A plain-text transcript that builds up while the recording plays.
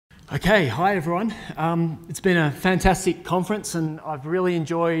Okay, hi everyone. It's been a fantastic conference and I've really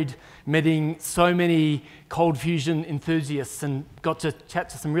enjoyed meeting so many cold fusion enthusiasts and got to chat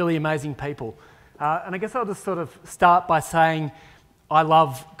to some really amazing people. And I guess I'll just sort of start by saying I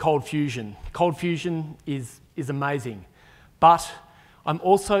love cold fusion. Cold fusion is amazing, but I'm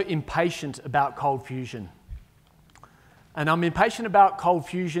also impatient about cold fusion. And I'm impatient about cold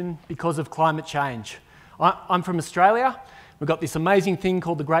fusion because of climate change. I'm from Australia. We've got this amazing thing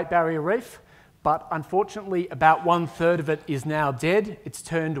called the Great Barrier Reef, but unfortunately about 1/3 of it is now dead. It's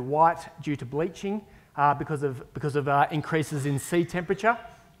turned white due to bleaching because of increases in sea temperature.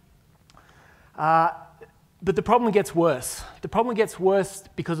 But the problem gets worse. The problem gets worse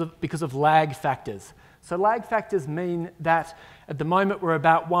because of lag factors. So lag factors mean that at the moment we're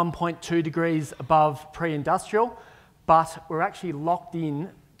about 1.2 degrees above pre-industrial, but we're actually locked in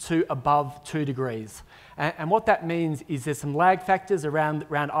to above 2 degrees. And what that means is there's some lag factors around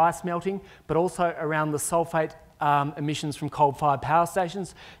ice melting, but also around the sulfate emissions from coal-fired power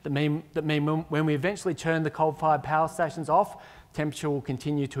stations that mean when we eventually turn the coal-fired power stations off, temperature will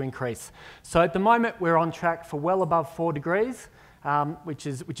continue to increase. So at the moment we're on track for well above 4 degrees, which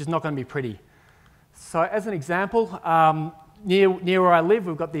is not going to be pretty. So as an example, near where I live,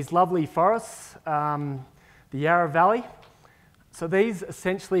 we've got these lovely forests, the Yarra Valley. So these,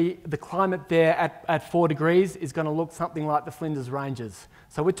 essentially, the climate there at 4 degrees is going to look something like the Flinders Ranges.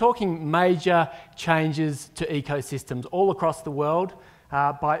 So we're talking major changes to ecosystems all across the world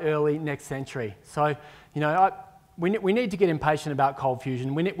by early next century. So, you know, we need to get impatient about cold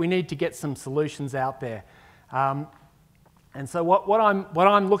fusion. We need to get some solutions out there. And so what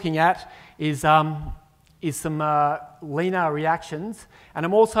I'm looking at is some LENR reactions, and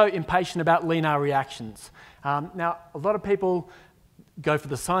I'm also impatient about LENR reactions. Now, a lot of people go for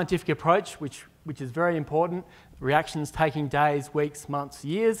the scientific approach, which is very important. Reactions taking days, weeks, months,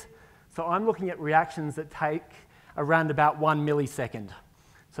 years. So I'm looking at reactions that take around about 1 millisecond.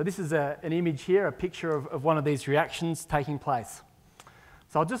 So this is an image here, a picture of one of these reactions taking place.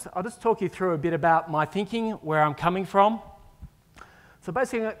 So I'll just talk you through a bit about my thinking, where I'm coming from. So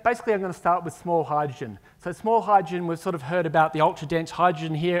basically I'm going to start with small hydrogen. So small hydrogen, we've sort of heard about the ultra-dense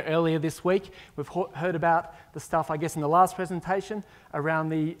hydrogen here earlier this week. We've heard about the stuff, I guess, in the last presentation around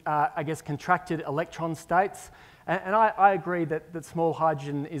the, I guess, contracted electron states. And I agree that small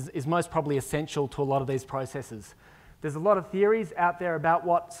hydrogen is most probably essential to a lot of these processes. There's a lot of theories out there about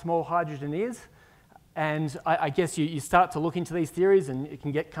what small hydrogen is. And I guess you start to look into these theories and it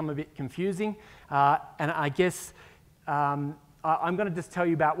can become a bit confusing. And I guess I'm going to just tell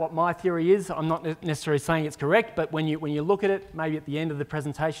you about what my theory is. I'm not necessarily saying it's correct, but when you look at it, maybe at the end of the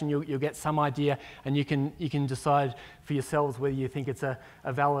presentation, you'll get some idea, and you can decide for yourselves whether you think it's a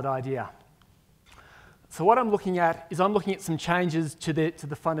valid idea. So what I'm looking at is some changes to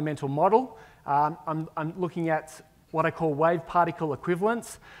the fundamental model. I'm looking at what I call wave-particle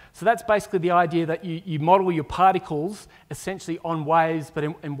equivalence. So that's basically the idea that you model your particles essentially on waves, but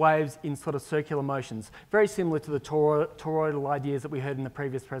in waves in sort of circular motions. Very similar to the toroidal ideas that we heard in the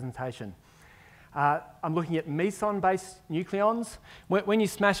previous presentation. I'm looking at meson-based nucleons. When you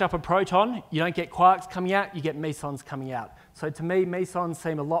smash up a proton, you don't get quarks coming out, you get mesons coming out. So to me, mesons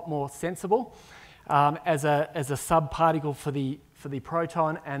seem a lot more sensible as a sub-particle for the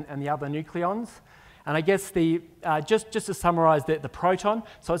proton and the other nucleons. And I guess just to summarise the proton,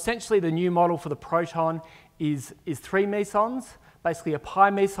 so essentially the new model for the proton is 3 mesons, basically a pi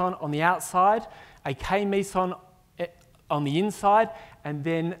meson on the outside, a k meson on the inside, and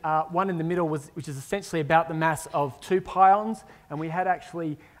then one in the middle, which is essentially about the mass of 2 pions. And we had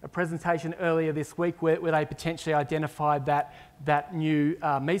actually a presentation earlier this week where they potentially identified that new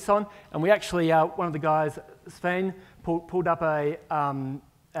meson. And we actually, one of the guys, Sven, pulled up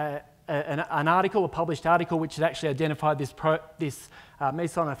an article, a published article, which had actually identified this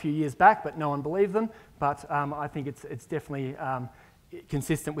meson a few years back, but no one believed them. But I think it's definitely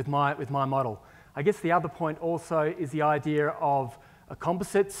consistent with my model. I guess the other point also is the idea of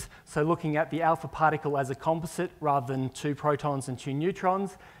composites. So looking at the alpha particle as a composite rather than 2 protons and 2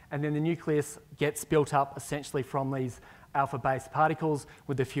 neutrons, and then the nucleus gets built up essentially from these alpha-based particles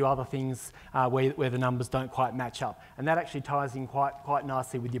with a few other things where the numbers don't quite match up. And that actually ties in quite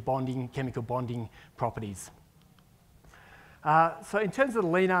nicely with your chemical bonding properties. So in terms of the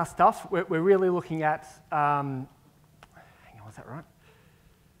LENR stuff, we're really looking at, hang on, was that right?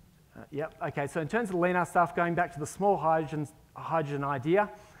 Yep, okay, so in terms of the LENR stuff, going back to the small hydrogen idea,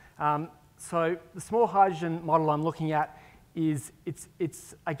 so the small hydrogen model I'm looking at is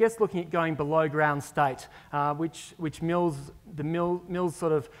it's I guess looking at going below ground state, which Mills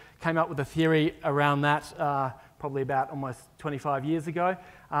sort of came up with a theory around that probably about almost 25 years ago.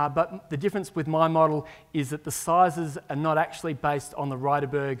 But the difference with my model is that the sizes are not actually based on the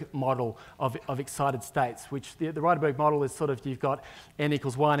Rydberg model of excited states, which the Rydberg model is sort of, you've got n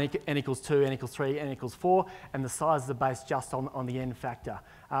equals 1, n equals 2, n equals 3, n equals 4, and the sizes are based just on the n factor.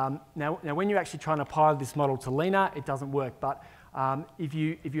 Now, when you actually try and apply this model to LENR, it doesn't work. But if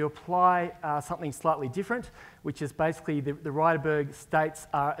you apply something slightly different, which is basically the Rydberg states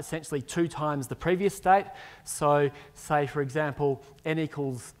are essentially 2 times the previous state. So say, for example, n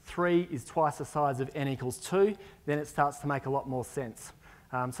equals 3 is twice the size of n equals 2, then it starts to make a lot more sense.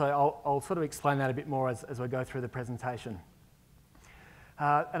 So I'll sort of explain that a bit more as we go through the presentation.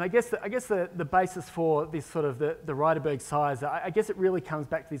 And I guess the basis for this sort of the Rydberg size, I guess it really comes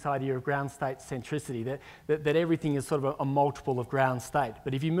back to this idea of ground state centricity, that everything is sort of a multiple of ground state.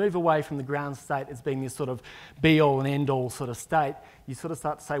 But if you move away from the ground state as being this sort of be-all and end-all sort of state, you sort of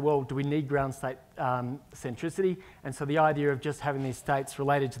start to say, well, do we need ground state centricity? And so the idea of just having these states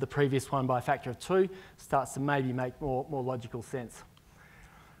related to the previous one by a factor of 2 starts to maybe make more logical sense.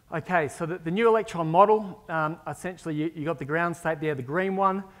 Okay, so the new electron model, essentially you got the ground state there, the green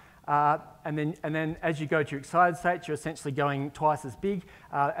one, and then as you go to your excited state, you're essentially going twice as big,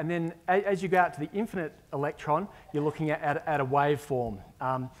 and then as you go out to the infinite electron, you're looking at a waveform.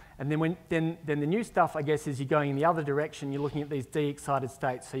 And then the new stuff, I guess, is you're going in the other direction, you're looking at these de-excited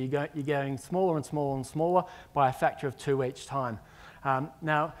states, so you're going smaller and smaller and smaller by a factor of 2 each time.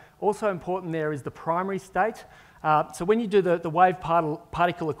 Now, also important there is the primary state. So when you do the wave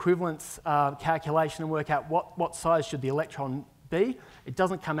particle equivalence calculation and work out what size should the electron be, it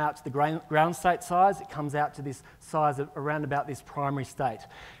doesn't come out to the ground state size, it comes out to this size of around about this primary state.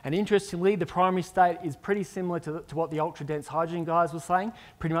 And interestingly, the primary state is pretty similar to what the ultra-dense hydrogen guys were saying,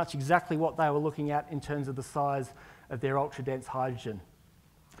 pretty much exactly what they were looking at in terms of the size of their ultra-dense hydrogen.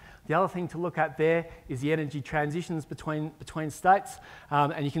 The other thing to look at there is the energy transitions between states,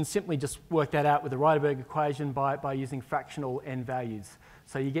 and you can simply just work that out with the Rydberg equation by using fractional n values.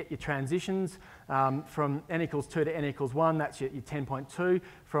 So you get your transitions from n equals 2 to n equals 1, that's your 10.2.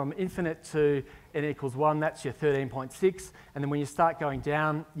 From infinite to n equals 1, that's your 13.6. And then when you start going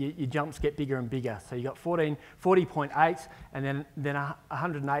down, your jumps get bigger and bigger. So you got 40.8 and then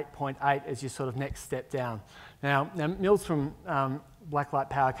 108.8 as your sort of next step down. Now Mills from Blacklight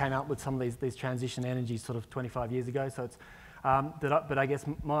Power came out with some of these transition energies sort of 25 years ago. So it's, but I guess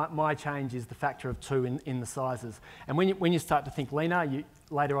my change is the factor of 2 in the sizes. And when you start to think LENR,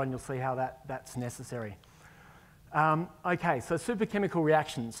 later on you'll see how that's necessary. Okay, so superchemical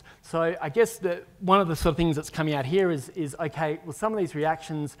reactions. So I guess one of the sort of things that's coming out here is okay, well, some of these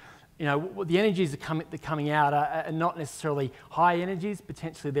reactions, you know, the energies that are coming out are not necessarily high energies,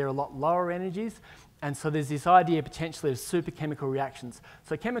 potentially they're a lot lower energies. And so there's this idea potentially of superchemical reactions.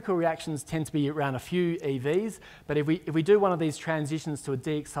 So chemical reactions tend to be around a few EVs, but if we do one of these transitions to a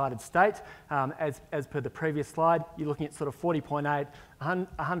de-excited state, as per the previous slide, you're looking at sort of 40.8,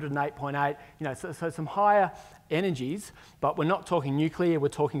 108.8, you know, so some higher energies, but we're not talking nuclear, we're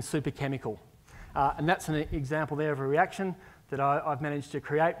talking superchemical. And that's an example there of a reaction that I've managed to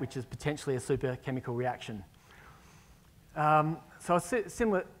create, which is potentially a superchemical reaction. So a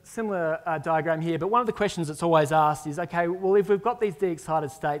similar diagram here, but one of the questions that's always asked is, okay, well, if we've got these de-excited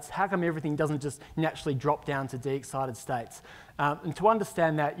states, how come everything doesn't just naturally drop down to de-excited states? And to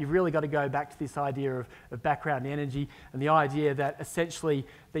understand that, you've really got to go back to this idea of background energy and the idea that essentially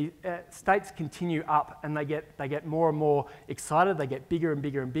the states continue up and they get more and more excited, they get bigger and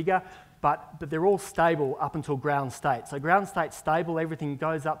bigger and bigger, but they're all stable up until ground state. So ground state's stable, everything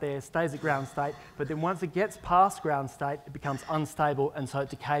goes up there, stays at ground state, but then once it gets past ground state, it becomes unstable, and so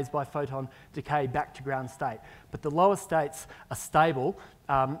it decays by photon decay back to ground state. But the lower states are stable,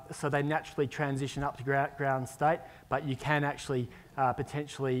 so they naturally transition up to ground state, but you can actually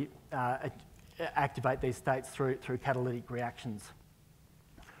potentially activate these states through catalytic reactions.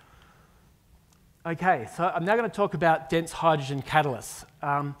 Okay, so I'm now going to talk about dense hydrogen catalysts.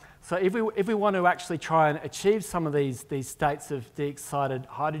 So if we want to actually try and achieve some of these states of de-excited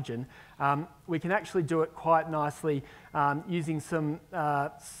hydrogen, we can actually do it quite nicely using some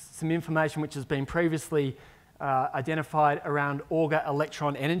information which has been previously identified around Auger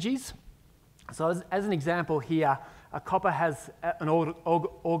electron energies. So as an example here, copper has an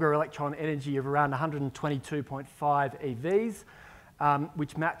Auger electron energy of around 122.5 EVs.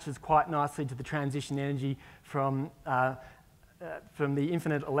 Which matches quite nicely to the transition energy from the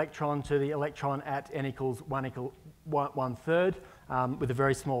infinite electron to the electron at n equals 1/3, with a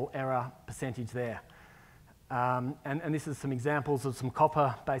very small error percentage there. And this is some examples of some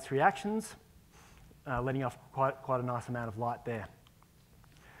copper-based reactions, letting off quite a nice amount of light there.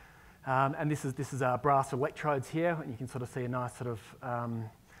 And this is our brass electrodes here, and you can sort of see a nice sort of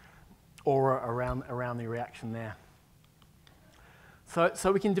aura around the reaction there.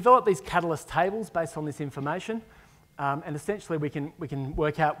 So we can develop these catalyst tables based on this information, and essentially we can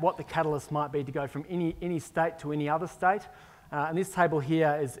work out what the catalyst might be to go from any state to any other state. And this table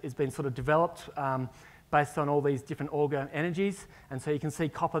here is been sort of developed based on all these different Auger energies, and so you can see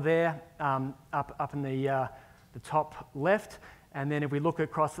copper there up in the top left. And then if we look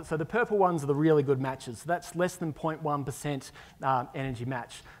across it, so the purple ones are the really good matches. So that's less than 0.1% energy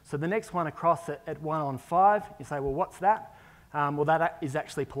match. So the next one across at 1 on 5, you say, well, what's that? Well, that is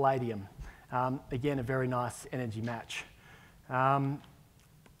actually palladium. Again, a very nice energy match.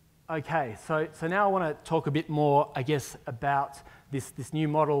 Okay, so now I want to talk a bit more, I guess, about this new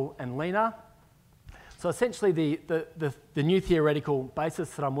model and LENR. So essentially the new theoretical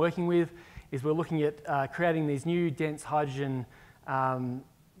basis that I'm working with is we're looking at creating these new dense hydrogen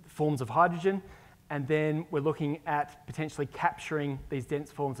forms of hydrogen, and then we're looking at potentially capturing these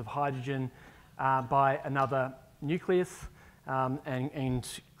dense forms of hydrogen by another nucleus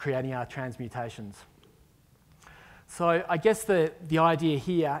and creating our transmutations. So I guess the idea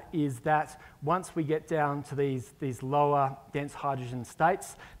here is that once we get down to these lower dense hydrogen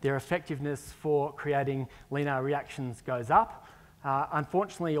states, their effectiveness for creating LENR reactions goes up.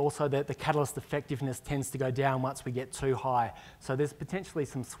 Unfortunately, also the catalyst effectiveness tends to go down once we get too high. So there's potentially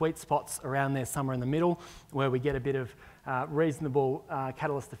some sweet spots around there somewhere in the middle where we get a bit of reasonable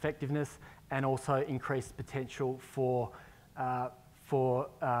catalyst effectiveness and also increased potential for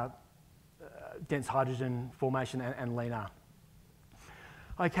dense hydrogen formation and LENR.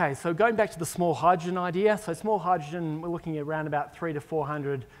 Okay, so going back to the small hydrogen idea. So small hydrogen, we're looking at around about 300 to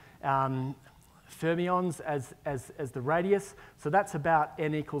 400 fermions as the radius. So that's about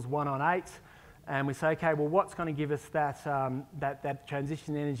n equals 1 on 8. And we say, okay, well, what's going to give us that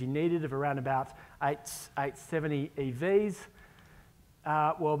transition energy needed of around about 870 EVs?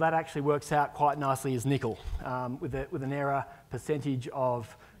 Well, that actually works out quite nicely as nickel with an error percentage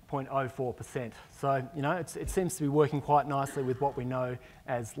of 0.04%. So, you know, it seems to be working quite nicely with what we know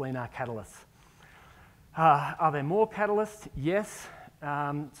as LENR catalysts. Are there more catalysts? Yes.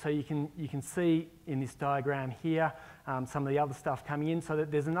 So you can see in this diagram here some of the other stuff coming in. So that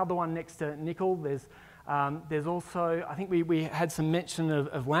there's another one next to nickel. There's also, I think we had some mention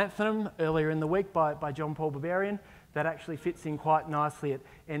of lanthanum earlier in the week by John Paul Barbarian. That actually fits in quite nicely at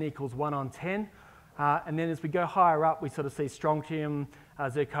n equals 1 on 10. And then as we go higher up, we sort of see strontium,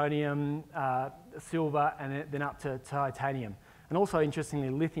 zirconium, silver, and then up to titanium. And also, interestingly,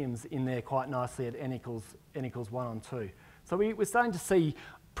 lithium's in there quite nicely at n equals 1 on 2. So we're starting to see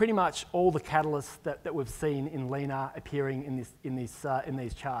pretty much all the catalysts that we've seen in LENR appearing in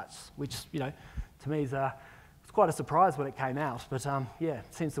these charts, which, you know, to me is it's quite a surprise when it came out. But yeah,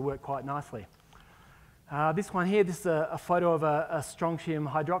 it seems to work quite nicely. This one here, this is a photo of a strontium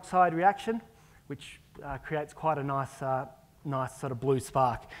hydroxide reaction, which creates quite a nice sort of blue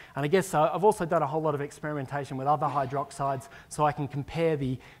spark. And I guess I've also done a whole lot of experimentation with other hydroxides, so I can compare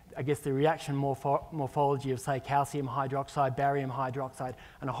the reaction morphology of, say, calcium hydroxide, barium hydroxide,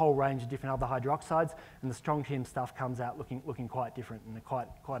 and a whole range of different other hydroxides. And the strontium stuff comes out looking quite different, and quite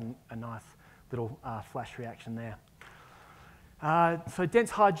a nice little flash reaction there. So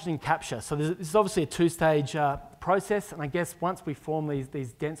dense hydrogen capture. So this is obviously a two-stage process, and I guess once we form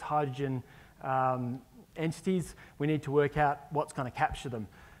these dense hydrogen entities, we need to work out what's going to capture them.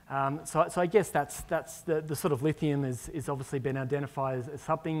 So I guess that's the sort of lithium is obviously been identified as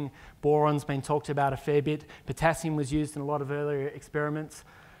something. Boron's been talked about a fair bit. Potassium was used in a lot of earlier experiments.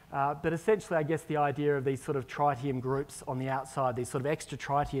 But essentially, I guess the idea of these sort of tritium groups on the outside, these sort of extra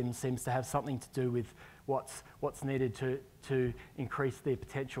tritium, seems to have something to do with what's needed to increase the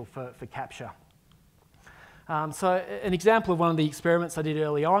potential for capture. So an example of one of the experiments I did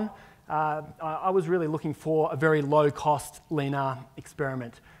early on, I was really looking for a very low-cost LENR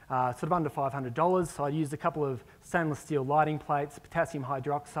experiment, sort of under $500. So I used a couple of stainless steel lighting plates, potassium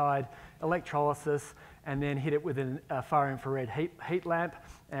hydroxide, electrolysis, and then hit it with a far-infrared heat lamp,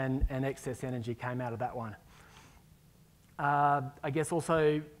 and excess energy came out of that one. I guess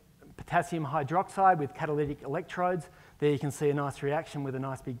also potassium hydroxide with catalytic electrodes. There you can see a nice reaction with a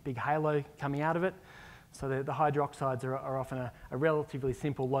nice big halo coming out of it. So the hydroxides are often a relatively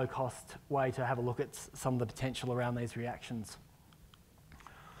simple, low-cost way to have a look at some of the potential around these reactions.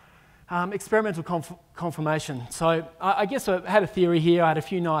 Experimental confirmation. So I guess I had a theory here. I had a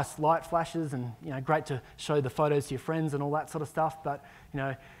few nice light flashes, and great to show the photos to your friends and all that sort of stuff. But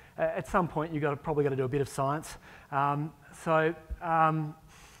at some point you've probably got to do a bit of science. So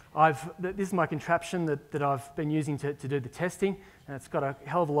This is my contraption that I've been using to do the testing, and it's got a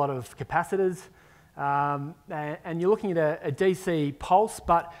hell of a lot of capacitors. And you're looking at a DC pulse,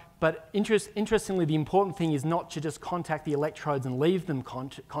 but interestingly, the important thing is not to just contact the electrodes and leave them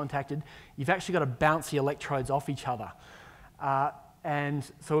contacted. You've actually got to bounce the electrodes off each other. And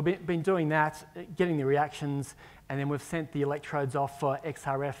so we've been doing that, getting the reactions, and then we've sent the electrodes off for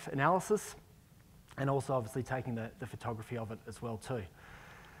XRF analysis, and also obviously taking the photography of it as well too.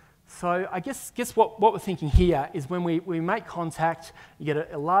 So I guess what we're thinking here is when we make contact, you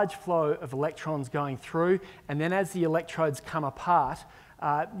get a large flow of electrons going through, and then as the electrodes come apart,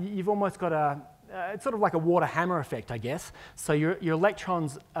 you've almost got it's sort of like a water hammer effect, I guess. So your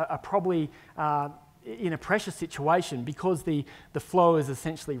electrons are probably in a pressure situation because the flow is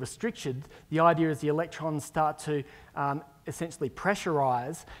essentially restricted. The idea is the electrons start to essentially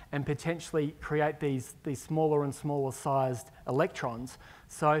pressurize and potentially create these smaller and smaller sized electrons.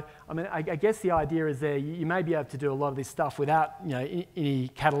 So, I mean, I guess the idea is there, you may be able to do a lot of this stuff without, any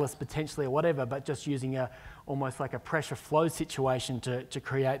catalyst potentially or whatever, but just using almost like a pressure flow situation to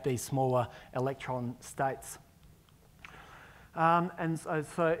create these smaller electron states. And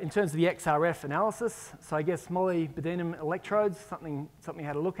so in terms of the XRF analysis, so I guess molybdenum electrodes, something you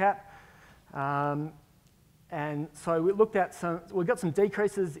had a look at. And so we looked at we got some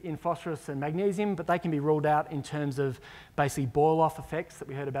decreases in phosphorus and magnesium, but they can be ruled out in terms of basically boil-off effects that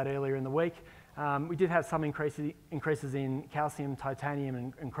we heard about earlier in the week. We did have some increases in calcium,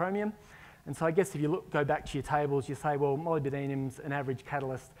 titanium, and chromium. And so I guess if you go back to your tables, you say, well, molybdenum's an average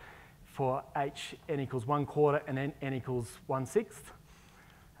catalyst for H n equals 1/4 and n equals 1/6.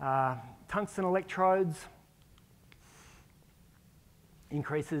 Tungsten electrodes,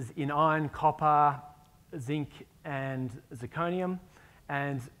 increases in iron, copper, zinc and zirconium,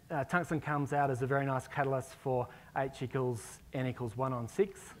 and tungsten comes out as a very nice catalyst for H equals n equals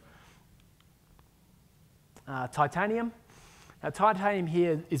 1/6. Titanium. Now, titanium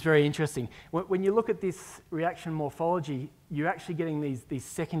here is very interesting. When you look at this reaction morphology, you're actually getting these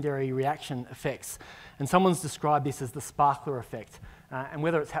secondary reaction effects. And someone's described this as the sparkler effect. And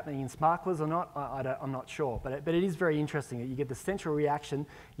whether it's happening in sparklers or not, I'm not sure. But it is very interesting that you get the central reaction.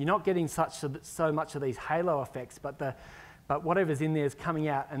 You're not getting so much of these halo effects, but whatever's in there is coming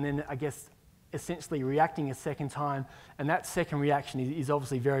out, and then I guess essentially reacting a second time. And that second reaction is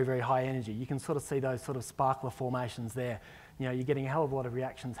obviously very, very high energy. You can sort of see those sort of sparkler formations there. You're getting a hell of a lot of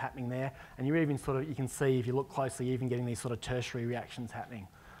reactions happening there, and you're even you can see if you look closely, even getting these sort of tertiary reactions happening.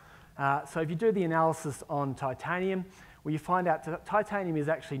 So if you do the analysis on titanium, well, you find out that titanium is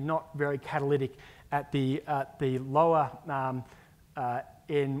actually not very catalytic at the lower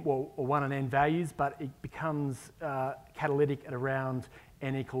n, or 1 and n values, but it becomes catalytic at around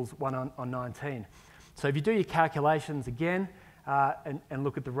n equals 1/19. So if you do your calculations again and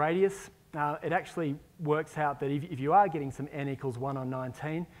look at the radius, it actually works out that if you are getting some n equals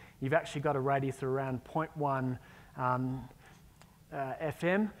 1/19, you've actually got a radius of around 0.1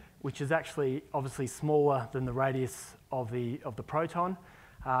 FM, which is actually obviously smaller than the radius of the proton.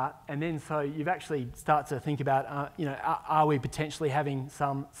 And then so you've actually start to think about, are we potentially having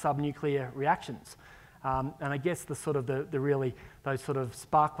some subnuclear reactions? And I guess those sort of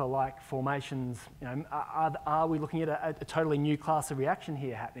sparkler-like formations, are we looking at a totally new class of reaction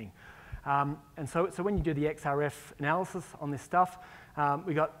here happening? And so when you do the XRF analysis on this stuff,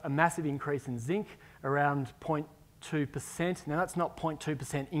 we got a massive increase in zinc, around 0.2%. Now that's not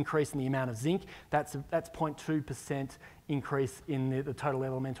 0.2% increase in the amount of zinc, that's 0.2% increase in the total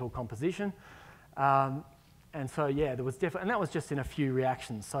elemental composition. And so yeah, there was definitely, and that was just in a few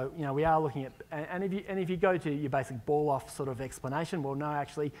reactions. So we are looking at, and if you go to your basic boil-off sort of explanation, well, no,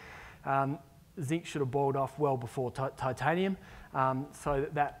 actually, zinc should have boiled off well before titanium, so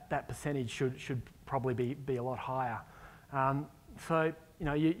that percentage should probably be a lot higher. So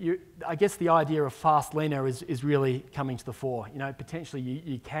I guess the idea of fast LENR is really coming to the fore. Potentially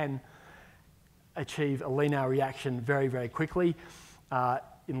you can achieve a LENR reaction very, very quickly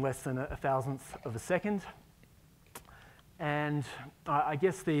in less than a thousandth of a second. And I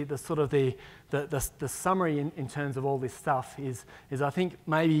guess the summary in terms of all this stuff is I think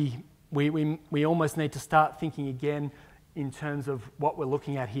maybe we almost need to start thinking again in terms of what we're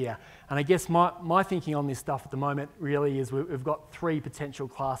looking at here. And I guess my thinking on this stuff at the moment really is we've got 3 potential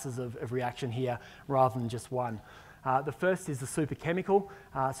classes of reaction here rather than just one. The first is the superchemical,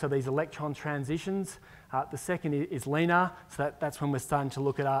 so these electron transitions. The second is LENR, so that's when we're starting to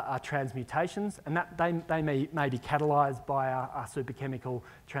look at our transmutations, and that they may be catalysed by our superchemical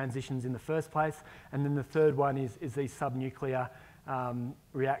transitions in the first place. And then the third one is these subnuclear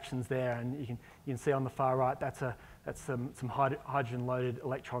reactions there, and you can see on the far right that's some hydrogen-loaded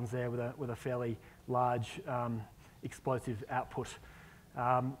electrons there with a fairly large explosive output.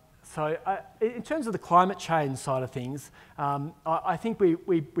 So in terms of the climate change side of things, I think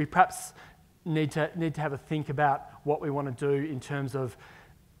we perhaps need to have a think about what we want to do in terms of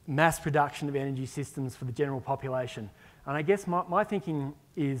mass production of energy systems for the general population. And I guess my thinking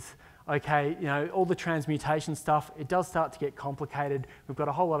is, okay, you know, all the transmutation stuff, it does start to get complicated. We've got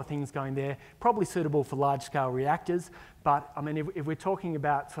a whole lot of things going there, probably suitable for large-scale reactors, but I mean, if we're talking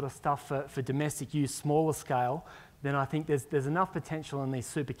about sort of stuff for domestic use, smaller scale, then I think there's enough potential in these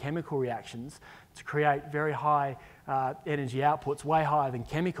superchemical reactions to create very high energy outputs, way higher than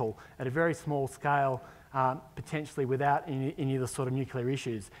chemical, at a very small scale, potentially without any of the sort of nuclear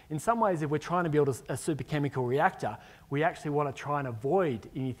issues. In some ways, if we're trying to build a superchemical reactor, we actually want to try and avoid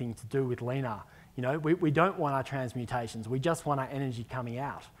anything to do with LENR. You know, we don't want our transmutations, we just want our energy coming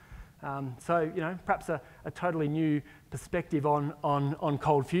out. So, you know, perhaps a totally new perspective on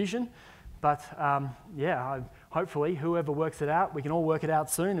cold fusion. But yeah, hopefully whoever works it out, we can all work it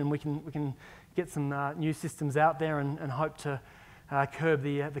out soon, and we can get some new systems out there and hope to curb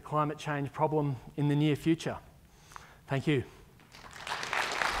the climate change problem in the near future. Thank you.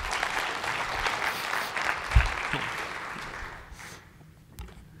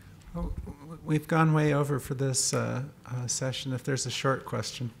 Well, we've gone way over for this session. If there's a short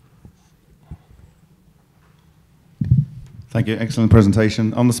question. Thank you. Excellent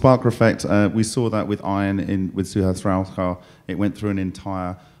presentation. On the spark effect, we saw that with iron with Suhas Raukar. It went through an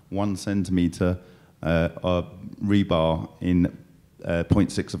entire 1 centimeter rebar in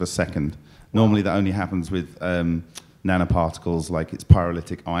 0.6 of a second. Normally that only happens with nanoparticles like it's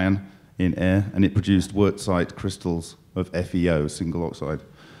pyrolytic iron in air, and it produced Wurtzite crystals of FeO, single oxide.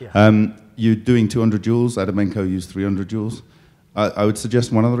 Yeah. You're doing 200 joules, Adamenko used 300 joules. I would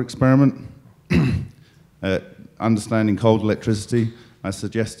suggest one other experiment. Understanding cold electricity, I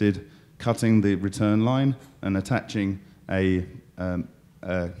suggested cutting the return line and attaching a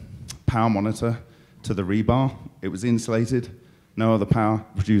power monitor to the rebar. It was insulated, no other power,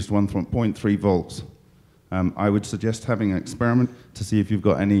 produced 1.3 volts. I would suggest having an experiment to see if you've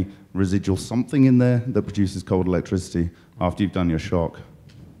got any residual something in there that produces cold electricity after you've done your shock.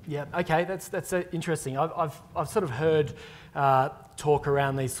 Yeah, okay, that's interesting. I've sort of heard talk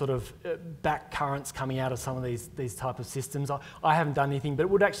around these sort of back currents coming out of some of these type of systems. I haven't done anything, but it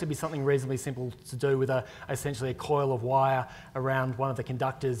would actually be something reasonably simple to do with essentially a coil of wire around one of the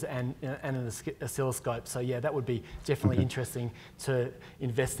conductors and an oscilloscope. So yeah, that would be definitely interesting to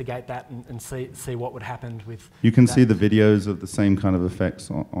investigate that and see what would happen with. You can see the videos of the same kind of effects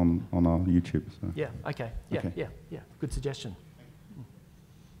on our YouTube. So. Yeah. Okay. Yeah. Okay. Yeah. Good suggestion.